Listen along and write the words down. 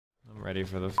Ready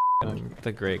for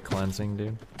the great cleansing,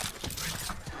 dude.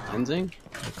 Cleansing?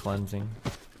 The cleansing.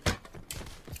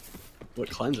 What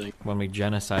cleansing? When we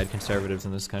genocide conservatives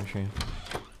in this country.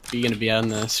 Are you gonna be on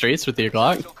the streets with your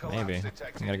Glock? Maybe.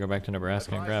 I gotta go back to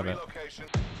Nebraska and grab it.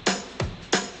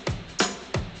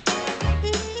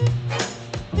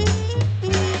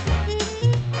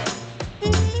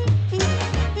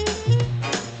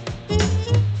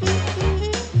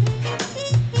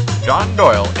 John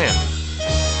Doyle in.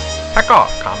 Heck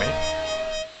off, Commie.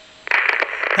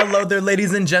 Hello there,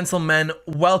 ladies and gentlemen.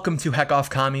 Welcome to Heck Off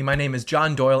Commie. My name is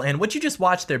John Doyle, and what you just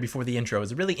watched there before the intro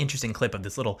is a really interesting clip of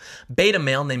this little beta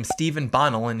male named Stephen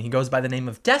Bonnell, and he goes by the name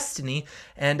of Destiny,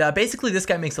 and basically this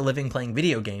guy makes a living playing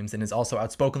video games and is also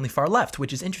outspokenly far left,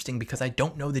 which is interesting because I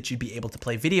don't know that you'd be able to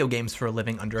play video games for a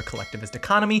living under a collectivist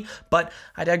economy, but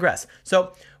I digress.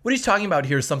 So what he's talking about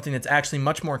here is something that's actually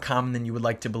much more common than you would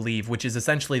like to believe, which is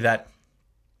essentially that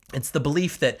it's the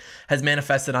belief that has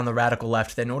manifested on the radical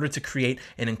left that in order to create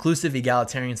an inclusive,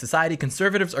 egalitarian society,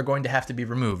 conservatives are going to have to be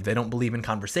removed. They don't believe in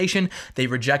conversation. They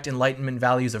reject Enlightenment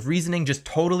values of reasoning, just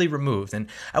totally removed. And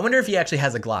I wonder if he actually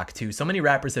has a Glock too. So many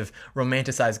rappers have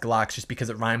romanticized Glocks just because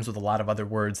it rhymes with a lot of other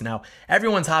words. Now,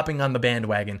 everyone's hopping on the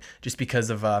bandwagon just because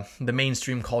of the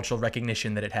mainstream cultural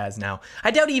recognition that it has now.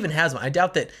 I doubt he even has one. I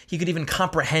doubt that he could even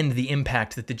comprehend the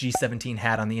impact that the G17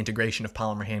 had on the integration of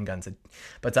polymer handguns.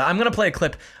 But I'm going to play a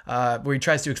clip where he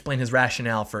tries to explain his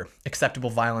rationale for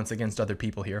acceptable violence against other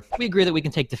people here. We agree that we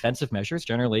can take defensive measures.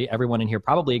 Generally, everyone in here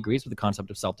probably agrees with the concept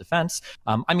of self-defense.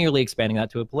 I'm merely expanding that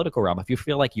to a political realm. If you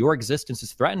feel like your existence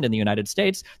is threatened in the United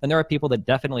States, then there are people that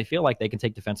definitely feel like they can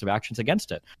take defensive actions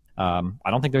against it. I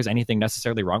don't think there's anything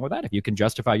necessarily wrong with that. If you can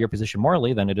justify your position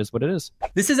morally, then it is what it is.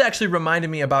 This is actually reminding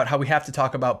me about how we have to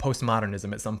talk about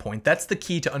postmodernism at some point. That's the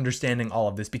key to understanding all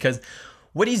of this, because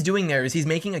what he's doing there is he's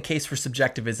making a case for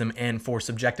subjectivism and for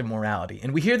subjective morality.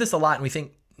 And we hear this a lot and we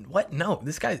think, what? No,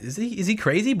 this guy, is he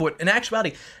crazy? But in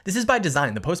actuality, this is by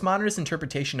design. The postmodernist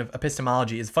interpretation of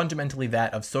epistemology is fundamentally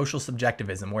that of social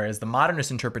subjectivism, whereas the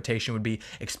modernist interpretation would be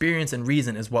experience and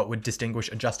reason is what would distinguish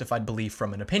a justified belief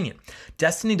from an opinion.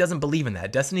 Destiny doesn't believe in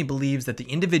that. Destiny believes that the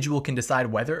individual can decide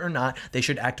whether or not they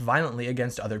should act violently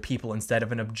against other people instead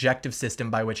of an objective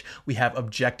system by which we have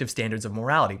objective standards of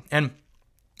morality. And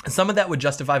some of that would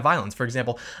justify violence. For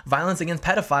example, violence against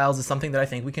pedophiles is something that I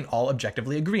think we can all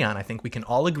objectively agree on. I think we can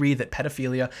all agree that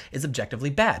pedophilia is objectively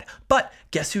bad. But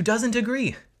guess who doesn't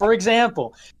agree? For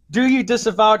example, do you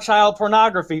disavow child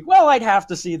pornography? Well, I'd have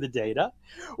to see the data.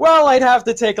 Well, I'd have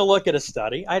to take a look at a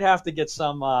study. I'd have to get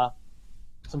some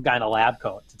kind of lab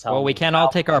coat to tell me. Well, we can't all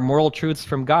take our moral truths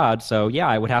from God, so yeah,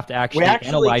 I would have to actually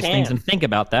analyze things and think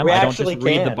about them. I don't just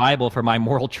read the Bible for my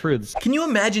moral truths. Can you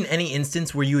imagine any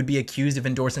instance where you would be accused of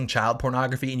endorsing child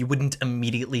pornography and you wouldn't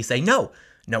immediately say, no,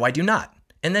 I do not?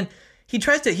 And then he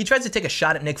tries to take a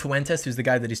shot at Nick Fuentes, who's the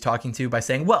guy that he's talking to, by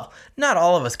saying, well, not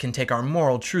all of us can take our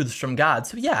moral truths from God,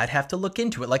 so yeah, I'd have to look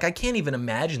into it. Like, I can't even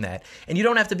imagine that. And you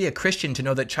don't have to be a Christian to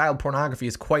know that child pornography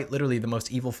is quite literally the most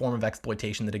evil form of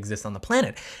exploitation that exists on the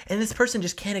planet. And this person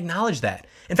just can't acknowledge that.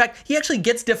 In fact, he actually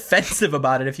gets defensive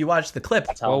about it if you watch the clip.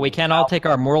 Well, we can't all take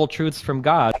our moral truths from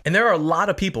God. And there are a lot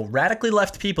of people, radically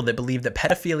left people, that believe that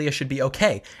pedophilia should be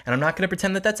okay. And I'm not going to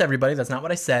pretend that that's everybody. That's not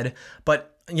what I said.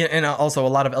 But yeah, and also a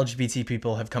lot of LGBT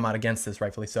people have come out against this,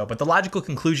 rightfully so. But the logical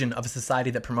conclusion of a society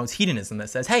that promotes hedonism, that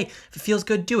says, hey, if it feels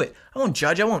good, do it. I won't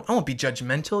judge. I won't be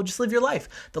judgmental. Just live your life.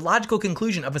 The logical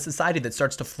conclusion of a society that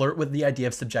starts to flirt with the idea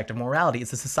of subjective morality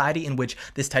is a society in which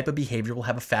this type of behavior will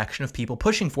have a faction of people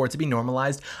pushing for it to be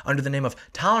normalized under the name of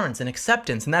tolerance and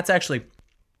acceptance. And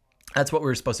that's what we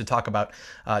were supposed to talk about,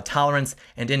 tolerance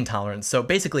and intolerance. So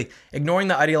basically, ignoring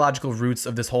the ideological roots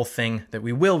of this whole thing that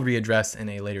we will readdress in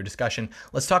a later discussion,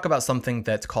 let's talk about something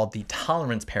that's called the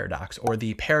tolerance paradox, or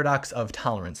the paradox of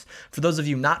tolerance. For those of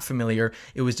you not familiar,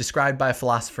 it was described by a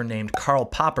philosopher named Karl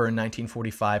Popper in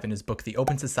 1945 in his book, The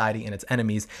Open Society and Its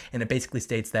Enemies, and it basically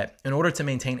states that in order to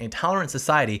maintain a tolerant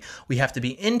society, we have to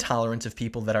be intolerant of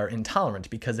people that are intolerant,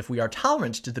 because if we are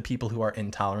tolerant to the people who are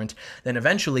intolerant, then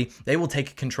eventually they will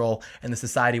take control and the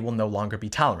society will no longer be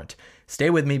tolerant. Stay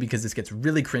with me because this gets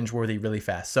really cringeworthy really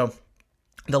fast. So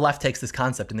the left takes this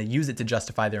concept and they use it to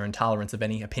justify their intolerance of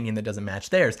any opinion that doesn't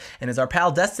match theirs. And as our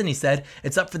pal Destiny said,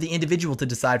 it's up for the individual to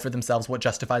decide for themselves what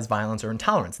justifies violence or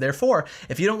intolerance. Therefore,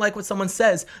 if you don't like what someone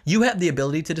says, you have the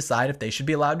ability to decide if they should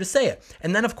be allowed to say it.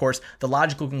 And then, of course, the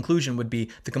logical conclusion would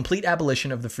be the complete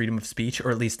abolition of the freedom of speech,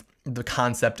 or at least the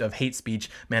concept of hate speech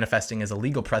manifesting as a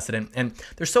legal precedent. And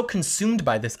they're so consumed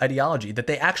by this ideology that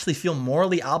they actually feel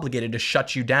morally obligated to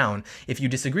shut you down if you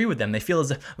disagree with them. They feel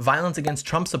as if violence against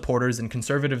Trump supporters and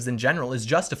conservatives in general is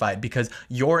justified because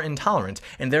you're intolerant,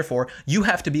 and therefore you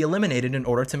have to be eliminated in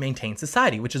order to maintain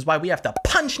society, which is why we have to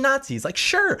punch Nazis. Like,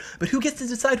 sure, but who gets to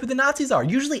decide who the Nazis are?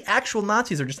 Usually actual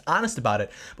Nazis are just honest about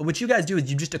it. But what you guys do is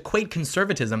you just equate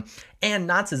conservatism and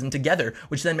Nazism together,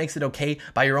 which then makes it okay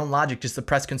by your own logic to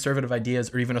suppress conservative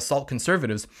ideas or even assault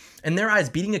conservatives. In their eyes,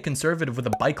 beating a conservative with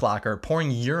a bike lock or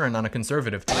pouring urine on a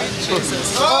conservative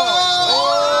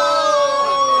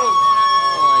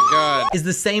is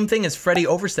the same thing as Freddie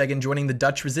Overstegen joining the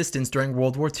Dutch resistance during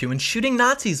World War II and shooting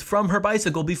Nazis from her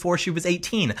bicycle before she was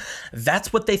 18.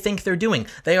 That's what they think they're doing.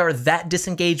 They are that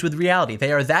disengaged with reality.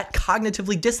 They are that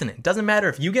cognitively dissonant. Doesn't matter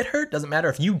if you get hurt, doesn't matter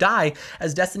if you die.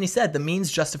 As Destiny said, the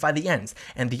means justify the ends.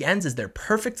 And the ends is their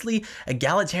perfectly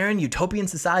egalitarian utopian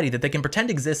society that they can pretend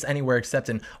exists anywhere except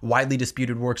in widely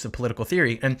disputed works of political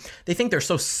theory. And they think they're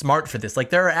so smart for this. Like,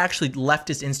 there are actually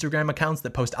leftist Instagram accounts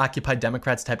that post Occupy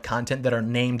Democrats type content that are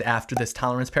named after this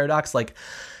tolerance paradox. Like,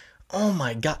 oh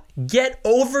my God, get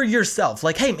over yourself.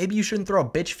 Like, hey, maybe you shouldn't throw a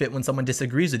bitch fit when someone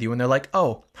disagrees with you and they're like,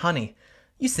 oh, honey,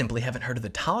 you simply haven't heard of the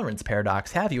tolerance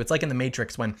paradox, have you? It's like in The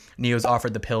Matrix when Neo's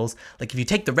offered the pills. Like, if you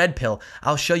take the red pill,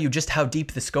 I'll show you just how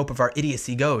deep the scope of our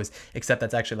idiocy goes. Except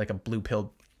that's actually like a blue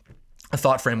pill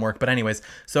thought framework. But anyways,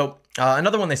 so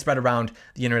another one they spread around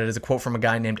the internet is a quote from a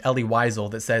guy named Elie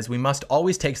Wiesel that says, "We must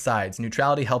always take sides.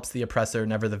 Neutrality helps the oppressor,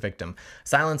 never the victim.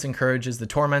 Silence encourages the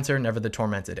tormentor, never the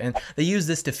tormented." And they use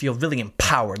this to feel really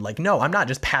empowered. Like, no, I'm not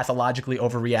just pathologically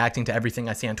overreacting to everything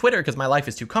I see on Twitter because my life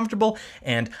is too comfortable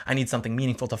and I need something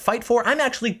meaningful to fight for. I'm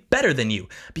actually better than you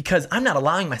because I'm not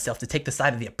allowing myself to take the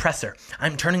side of the oppressor.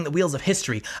 I'm turning the wheels of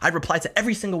history. I reply to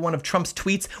every single one of Trump's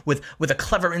tweets with a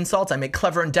clever insult. I make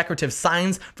clever and decorative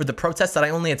signs for the protests that I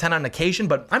only attend on occasion,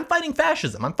 but I'm fighting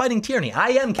fascism. I'm fighting tyranny. I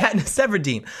am Katniss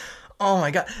Everdeen. Oh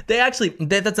my God.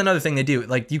 That's another thing they do.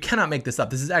 Like, you cannot make this up.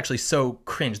 This is actually so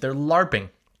cringe. They're LARPing.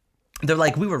 They're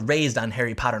like, we were raised on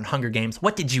Harry Potter and Hunger Games.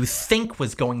 What did you think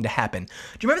was going to happen? Do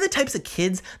you remember the types of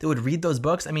kids that would read those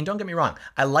books? I mean, don't get me wrong,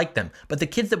 I like them. But the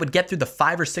kids that would get through the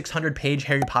 500 or 600 page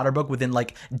Harry Potter book within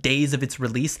like days of its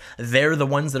release, they're the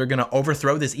ones that are going to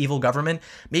overthrow this evil government.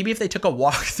 Maybe if they took a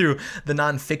walk through the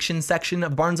nonfiction section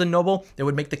of Barnes & Noble, they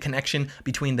would make the connection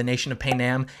between the nation of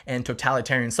Panem and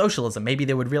totalitarian socialism. Maybe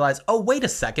they would realize, oh, wait a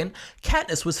second,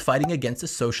 Katniss was fighting against a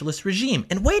socialist regime.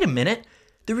 And wait a minute,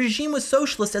 the regime was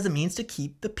socialist as a means to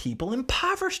keep the people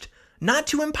impoverished, not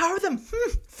to empower them.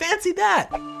 Fancy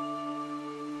that.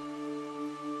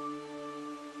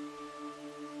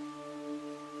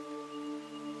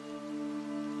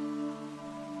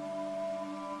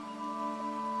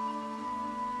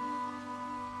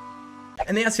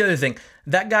 And that's the other thing.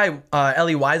 That guy,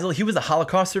 Elie Wiesel, he was a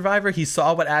Holocaust survivor. He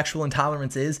saw what actual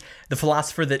intolerance is. The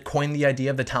philosopher that coined the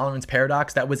idea of the tolerance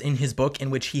paradox, that was in his book, in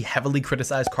which he heavily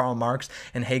criticized Karl Marx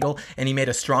and Hegel, and he made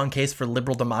a strong case for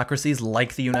liberal democracies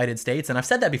like the United States. And I've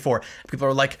said that before. People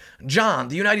are like, John,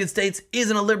 the United States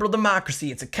isn't a liberal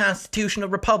democracy. It's a constitutional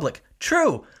republic.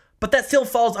 True. But that still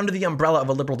falls under the umbrella of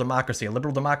a liberal democracy. A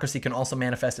liberal democracy can also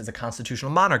manifest as a constitutional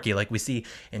monarchy, like we see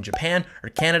in Japan or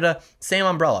Canada, same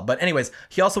umbrella. But anyways,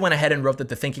 he also went ahead and wrote that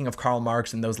the thinking of Karl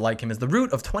Marx and those like him is the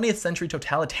root of 20th century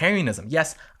totalitarianism.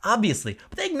 Yes, obviously,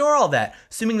 but they ignore all that,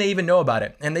 assuming they even know about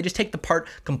it. And they just take the part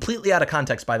completely out of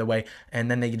context, by the way,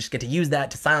 and then they just get to use that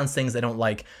to silence things they don't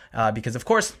like, because of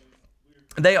course,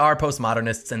 they are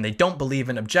postmodernists and they don't believe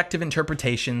in objective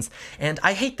interpretations. And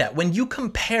I hate that. When you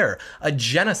compare a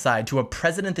genocide to a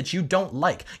president that you don't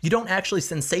like, you don't actually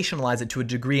sensationalize it to a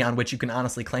degree on which you can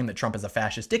honestly claim that Trump is a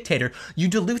fascist dictator. You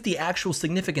dilute the actual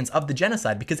significance of the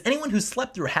genocide, because anyone who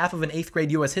slept through half of an 8th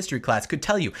grade U.S. history class could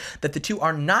tell you that the two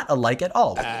are not alike at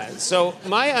all. So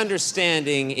my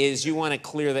understanding is you want to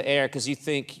clear the air because you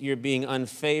think you're being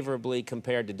unfavorably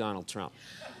compared to Donald Trump.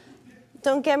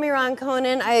 Don't get me wrong,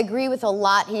 Conan. I agree with a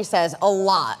lot he says. A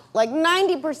lot. Like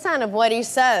 90% of what he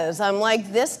says. I'm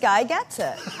like, this guy gets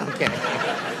it. Okay.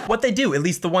 What they do, at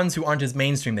least the ones who aren't as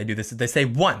mainstream, they do this, is they say,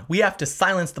 1, we have to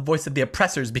silence the voice of the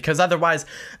oppressors because otherwise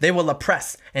they will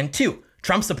oppress. And 2,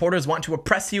 Trump supporters want to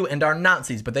oppress you and are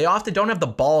Nazis, but they often don't have the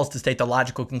balls to state the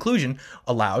logical conclusion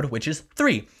aloud, which is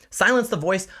 3. Silence the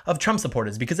voice of Trump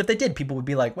supporters, because if they did, people would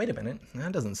be like, wait a minute,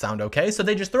 that doesn't sound okay. So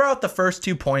they just throw out the first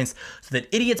 2 points so that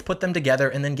idiots put them together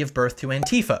and then give birth to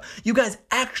Antifa. You guys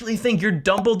actually think you're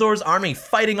Dumbledore's army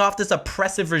fighting off this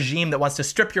oppressive regime that wants to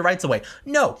strip your rights away?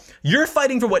 No, you're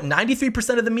fighting for what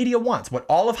 93% of the media wants, what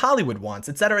all of Hollywood wants,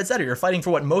 etc., etc. You're fighting for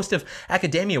what most of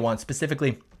academia wants,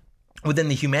 specifically within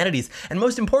the humanities. And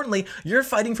most importantly, you're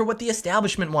fighting for what the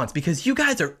establishment wants, because you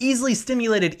guys are easily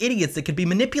stimulated idiots that could be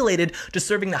manipulated to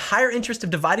serving the higher interest of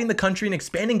dividing the country and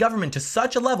expanding government to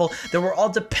such a level that we're all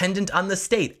dependent on the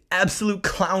state. Absolute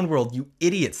clown world, you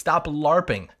idiots. Stop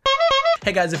LARPing.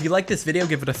 Hey guys, if you like this video,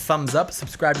 give it a thumbs up,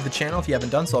 subscribe to the channel if you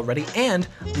haven't done so already, and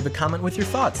leave a comment with your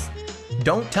thoughts.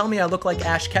 Don't tell me I look like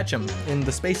Ash Ketchum in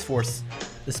the Space Force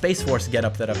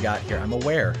getup that I've got here. I'm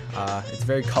aware. It's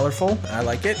very colorful. I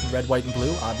like it. Red, white, and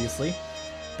blue, obviously.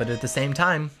 But at the same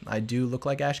time, I do look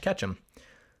like Ash Ketchum.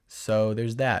 So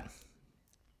there's that.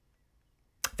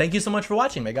 Thank you so much for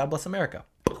watching. May God bless America.